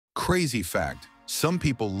Crazy fact, some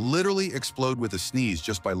people literally explode with a sneeze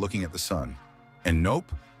just by looking at the sun. And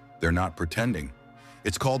nope, they're not pretending.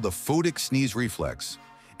 It's called the photic sneeze reflex,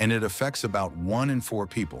 and it affects about 1 in 4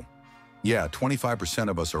 people. Yeah, 25%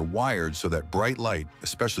 of us are wired so that bright light,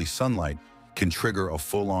 especially sunlight, can trigger a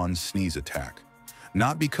full-on sneeze attack.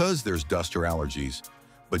 Not because there's dust or allergies,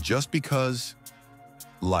 but just because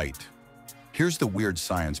light. Here's the weird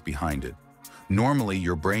science behind it. Normally,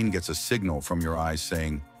 your brain gets a signal from your eyes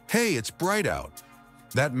saying, "Hey, it's bright out."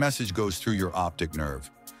 That message goes through your optic nerve.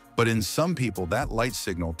 But in some people, that light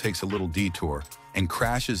signal takes a little detour and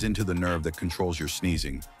crashes into the nerve that controls your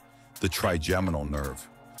sneezing, the trigeminal nerve.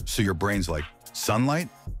 So your brain's like, "Sunlight?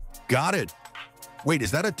 Got it. Wait,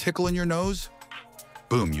 is that a tickle in your nose?"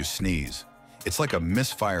 Boom, you sneeze. It's like a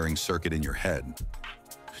misfiring circuit in your head.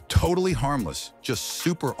 Totally harmless, just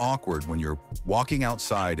super awkward when you're walking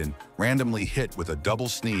outside and randomly hit with a double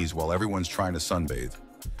sneeze while everyone's trying to sunbathe.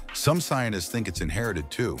 Some scientists think it's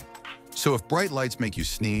inherited too. So if bright lights make you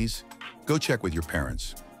sneeze, go check with your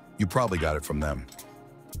parents. You probably got it from them.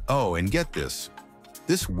 Oh, and get this.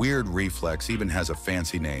 This weird reflex even has a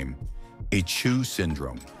fancy name, ACHOO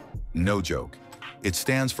syndrome. No joke. It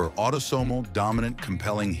stands for autosomal dominant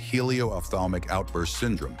compelling helio-ophthalmic outburst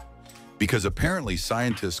syndrome, because apparently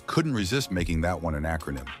scientists couldn't resist making that one an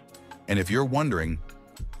acronym. And if you're wondering,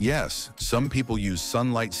 yes, some people use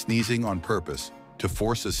sunlight sneezing on purpose to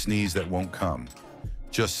force a sneeze that won't come.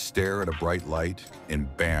 Just stare at a bright light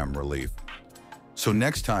and bam, relief. So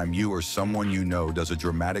next time you or someone you know does a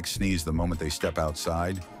dramatic sneeze the moment they step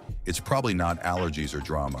outside, it's probably not allergies or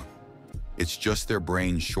drama. It's just their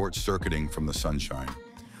brain short-circuiting from the sunshine.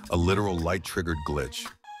 A literal light-triggered glitch.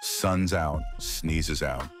 Sun's out, sneezes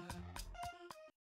out.